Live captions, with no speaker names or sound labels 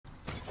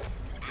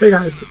Hey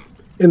guys,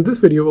 in this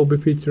video we'll be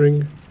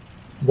featuring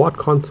Watt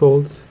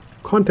Console's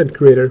content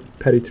creator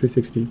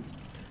Petty360.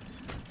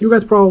 You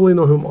guys probably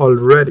know him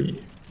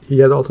already. He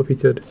has also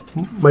featured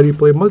my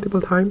replay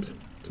multiple times,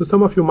 so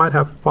some of you might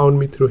have found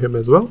me through him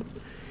as well.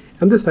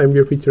 And this time we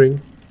are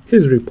featuring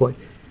his replay.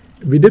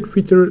 We did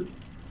feature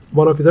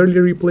one of his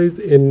earlier replays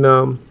in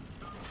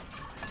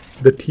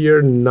the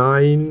tier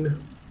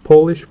 9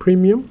 Polish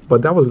premium,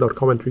 but that was without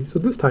commentary. So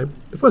this time,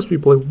 the first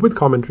replay with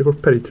commentary for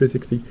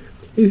Petty360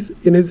 is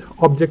in his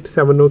Object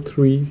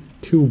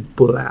 703-2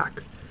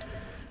 Black.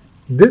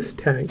 This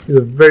tank is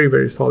a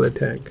very solid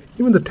tank.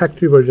 Even the Tech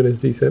 3 version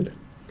is decent.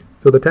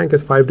 So the tank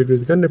has 5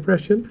 degrees gun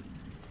depression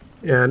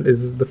and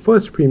is the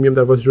first premium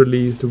that was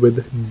released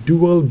with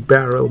dual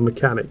barrel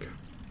mechanic.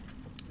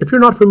 If you're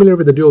not familiar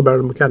with the dual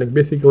barrel mechanic,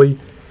 basically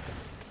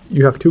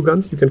you have two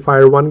guns. You can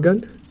fire one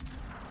gun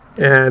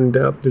and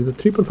there's a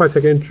 3.5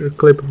 second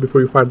interclip before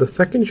you fire the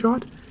second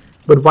shot,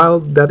 but while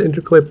that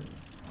interclip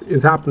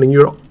is happening,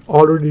 you're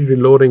already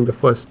reloading the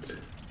first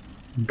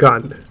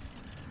gun.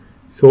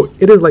 So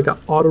it is like an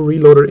auto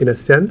reloader in a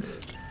sense,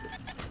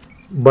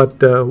 but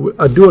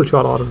a dual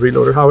shot auto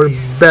reloader, however,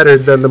 better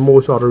than the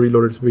most auto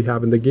reloaders we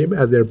have in the game,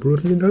 as they're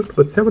brutally nerfed.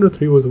 But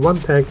 703 was one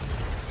tank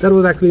that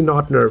was actually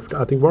not nerfed.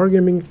 I think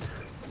Wargaming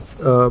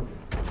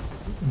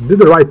did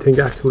the right thing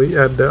actually,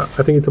 and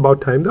I think it's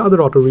about time the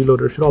other auto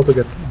reloaders should also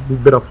get a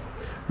bit of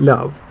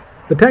love.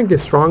 The tank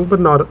is strong,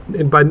 but not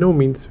by no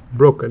means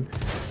broken.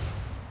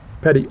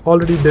 Petty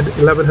already did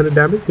 1100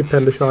 damage. He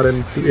penned a shot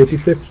into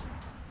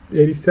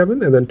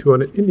 87 and then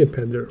 200 Indian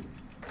Panzer.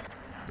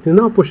 He's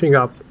now pushing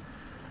up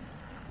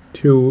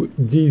to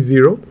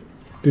G0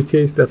 to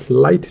chase that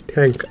light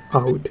tank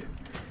out.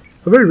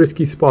 A very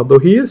risky spot, though.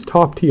 He is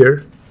top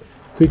tier,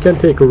 so he can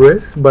take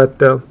risks, but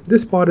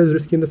this spot is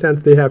risky in the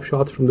sense they have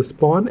shots from the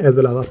spawn as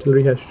well as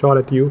artillery has shot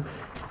at you.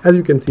 As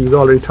you can see, he's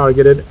already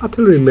targeted.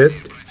 Artillery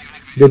missed.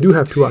 They do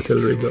have two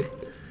artillery though.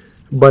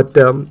 But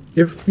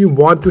if you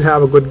want to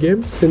have a good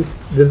game, since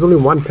there's only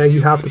one tank,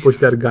 you have to push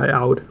that guy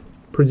out.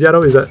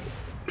 Progetto is a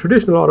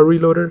traditional auto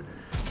reloader,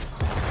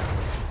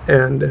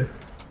 and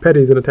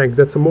Petty is in a tank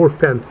that's a more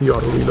fancy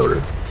auto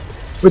reloader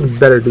with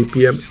better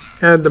DPM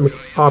and the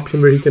option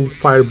where he can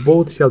fire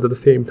both shells at the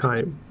same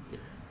time.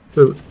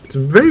 So it's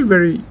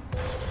very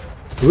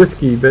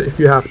risky if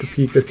you have to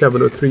peek a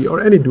 703 or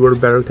any dual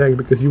barrel tank,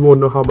 because you won't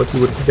know how much you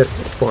would get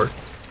for.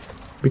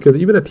 Because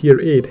even a tier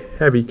 8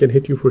 heavy can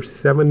hit you for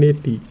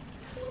 780,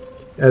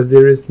 as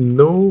there is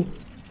no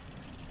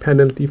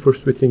penalty for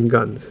switching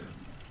guns.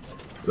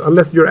 So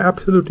unless you're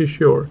absolutely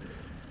sure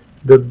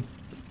that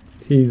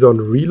he's on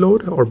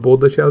reload or both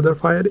the shells are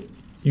fired,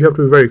 you have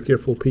to be very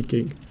careful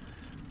peeking,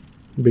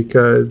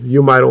 because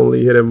you might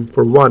only hit him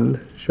for one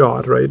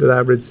shot, right? The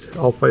average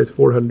alpha is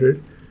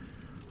 400,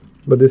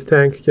 but this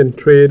tank can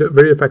trade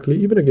very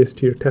effectively even against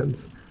tier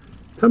 10s.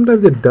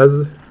 Sometimes it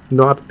does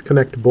not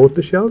connect both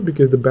the shells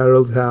because the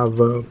barrels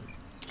have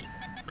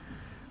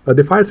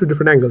they fire through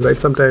different angles, right?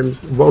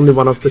 Sometimes only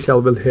one of the shell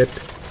will hit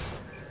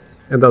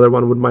and the other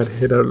one might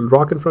hit a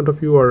rock in front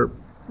of you or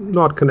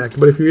not connect.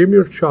 But if you aim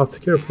your shots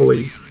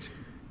carefully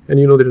and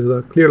you know there is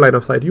a clear line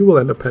of sight, you will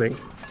end up penning.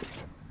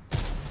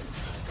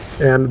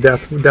 And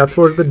that's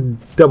what the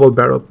double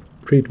barrel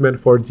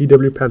treatment for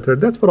GW Panther,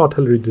 that's what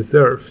artillery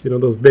deserves, you know,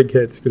 those big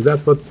hits, because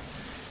that's what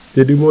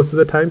they do most of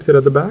the time, sit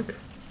at the back.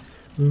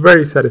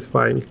 Very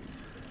satisfying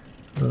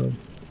to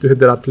hit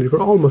that artillery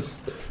for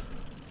almost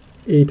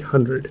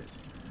 800.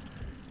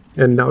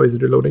 And now is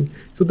reloading.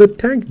 So the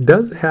tank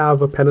does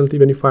have a penalty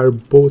when you fire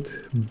both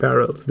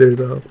barrels.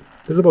 There's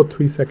about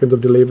 3 seconds of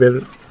delay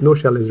where no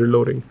shell is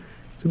reloading.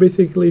 So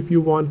basically, if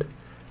you want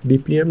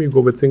DPM, you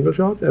go with single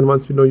shots, and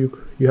once you know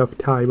you have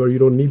time or you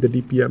don't need the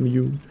DPM,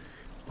 you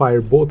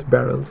fire both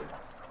barrels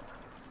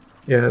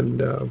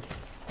and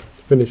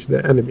finish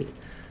the enemy.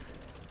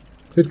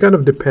 So it kind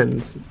of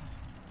depends.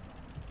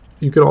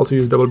 You can also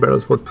use double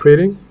barrels for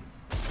trading.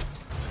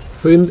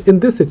 So in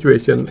this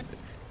situation,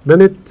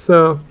 when it's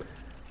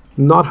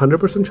not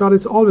 100% shot,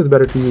 it's always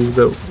better to use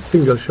the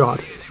single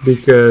shot,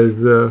 because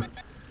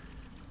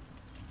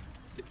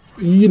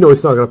you know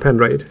it's not going to pen,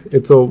 right?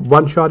 And so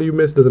one shot you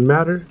miss doesn't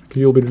matter because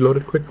you'll be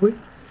reloaded quickly.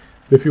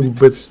 If you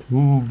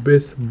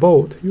miss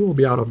both, you will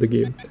be out of the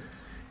game.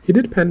 He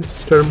did pen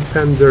Sturm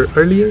Panzer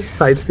earlier,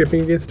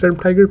 side-skipping against Sturm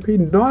Tiger P,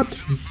 not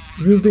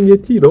using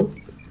AT though.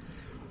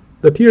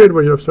 The tier 8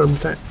 version of Sturm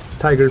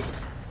Tiger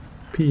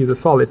P is a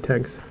solid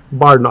tank,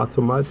 bar not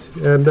so much,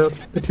 and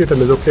the tier 10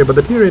 is okay, but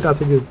the tier 8 I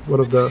think is one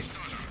of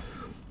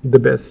the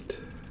best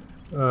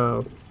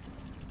of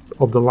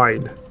the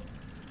line.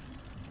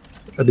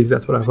 At least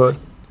that's what I've heard.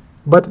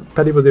 But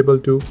Petty was able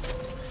to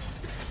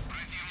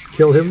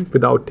kill him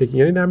without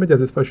taking any damage, as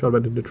his first shot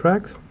went into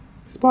tracks.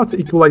 Spots the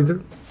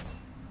equalizer,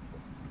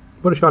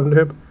 put a shot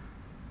into him,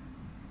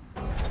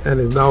 and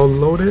is now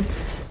loaded.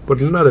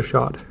 Put another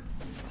shot.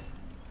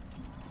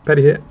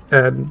 Petty hit,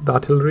 and the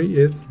artillery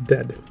is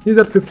dead. He's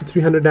at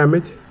 5300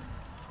 damage.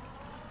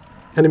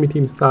 Enemy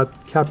team start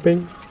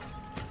capping,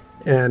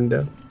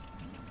 and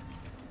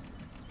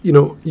you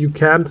know, you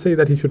can say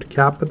that he should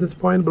cap at this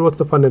point, but what's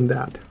the fun in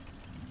that?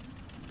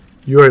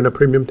 you're in a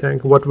premium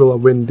tank, what will a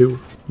win do?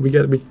 We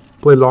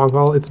play long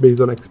haul, it's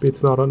based on XP,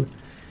 it's not on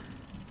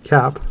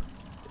cap.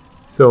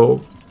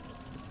 So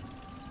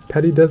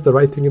Petty does the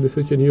right thing in this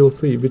situation, you'll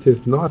see, which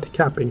is not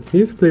capping.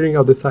 He's clearing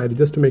out the side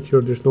just to make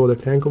sure there's no other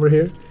tank over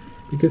here,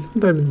 because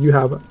sometimes you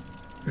have a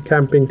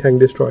camping tank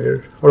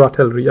destroyer or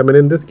artillery. I mean,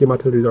 in this game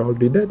artillery are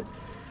already dead,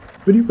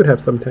 but you could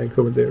have some tanks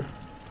over there.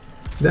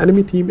 The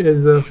enemy team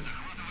is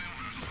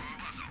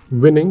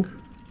winning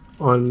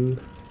on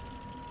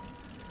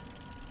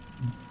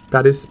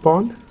Paddy's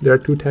spawn. There are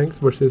 2 tanks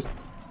versus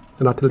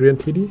an artillery and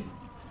TD,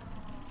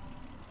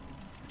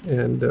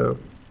 and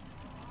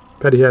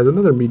Paddy has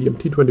another medium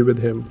T20 with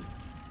him.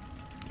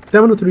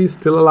 703 is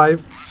still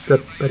alive.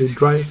 That Paddy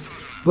tried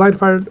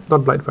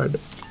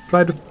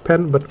to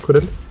pen but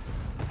couldn't.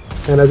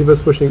 And as he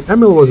was pushing,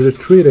 Emil was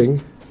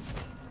retreating,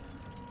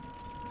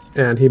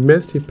 and he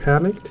missed. He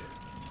panicked,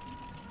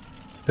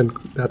 and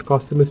that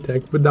cost him his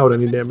tank without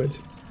any damage.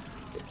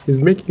 He's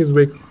making his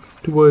way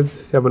towards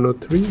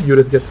 703.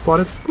 Eurus gets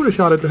spotted. Put a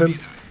shot into him.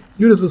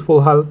 Eurus was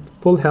full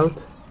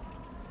health.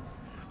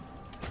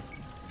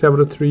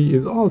 703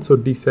 is also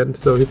decent,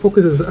 so he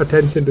focuses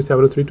attention to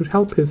 703 to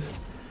help his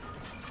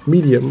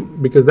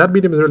medium, because that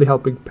medium is really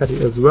helping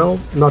Petty as well.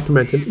 Not to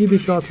mention easy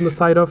shots on the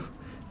side of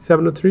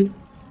 703.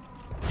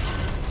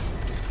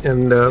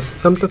 And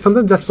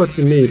sometimes that's what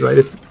you need, right?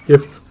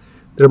 If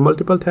there are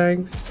multiple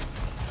tanks,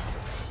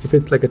 if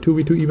it's like a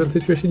 2v2 even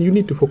situation, you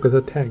need to focus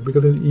a tank,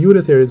 because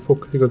Eurus here is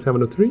focusing on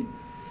 703,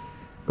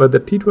 but the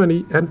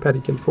T20 and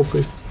Petty can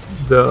focus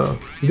their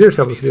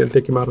 703 and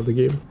take him out of the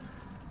game.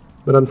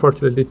 But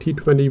unfortunately,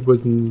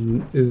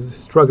 T20 is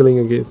struggling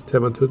against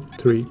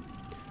 703.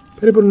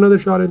 Petty put another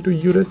shot into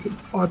Eurus,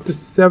 on to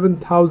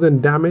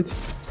 7,000 damage.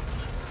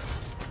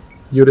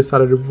 Eurus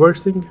started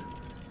reversing.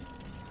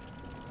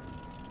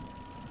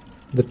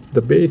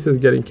 The base is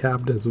getting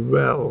capped as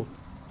well.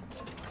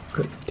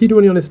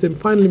 T20 on his team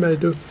finally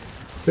managed to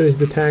finish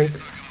the tank.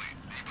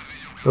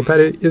 Now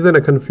Petty is in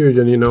a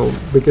confusion, you know,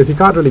 because he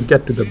can't really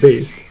get to the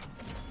base.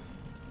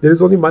 There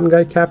is only one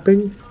guy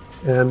capping,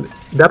 and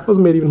that was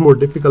made even more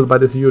difficult by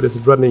this Eurus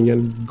running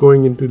and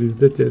going into these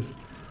ditches.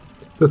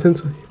 So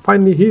since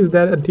finally he's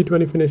dead and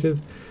T20 finishes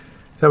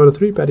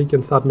 703, Petty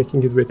can start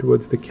making his way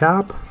towards the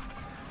cap.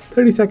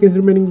 30 seconds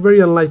remaining,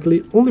 very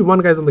unlikely. Only one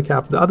guy's on the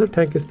cap. The other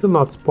tank is still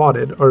not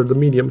spotted, or the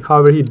medium.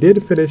 However, he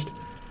did finish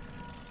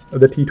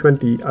the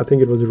T20. I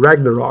think it was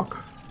Ragnarok.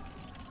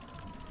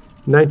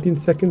 19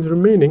 seconds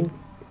remaining.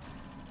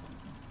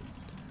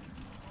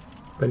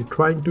 Petty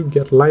trying to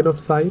get line of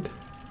sight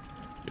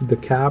to the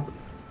cap.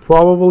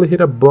 Probably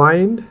hit a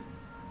blind.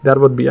 That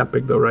would be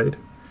epic though, right?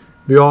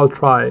 We all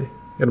try,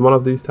 and one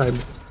of these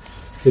times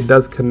it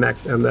does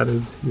connect, and that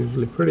is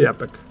usually pretty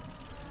epic.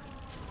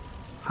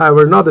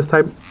 However, not this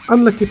time.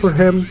 Unlucky for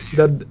him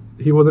that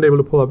he wasn't able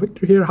to pull a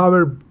victory here.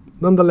 However,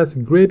 nonetheless,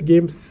 great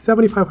game.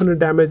 7,500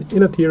 damage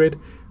in a tier 8.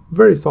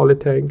 Very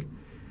solid tank.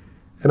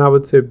 And I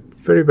would say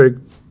very, very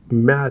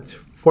match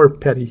for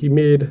Petty. He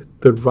made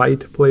the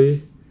right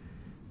play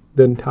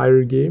the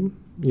entire game.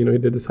 You know, he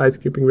did the side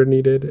scraping where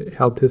needed,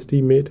 helped his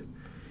teammate,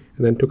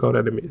 and then took out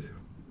enemies.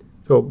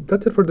 So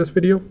that's it for this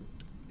video.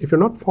 If you're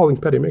not following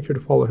Petty, make sure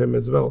to follow him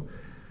as well.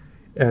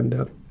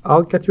 And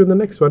I'll catch you in the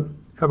next one.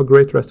 Have a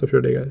great rest of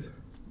your day, guys.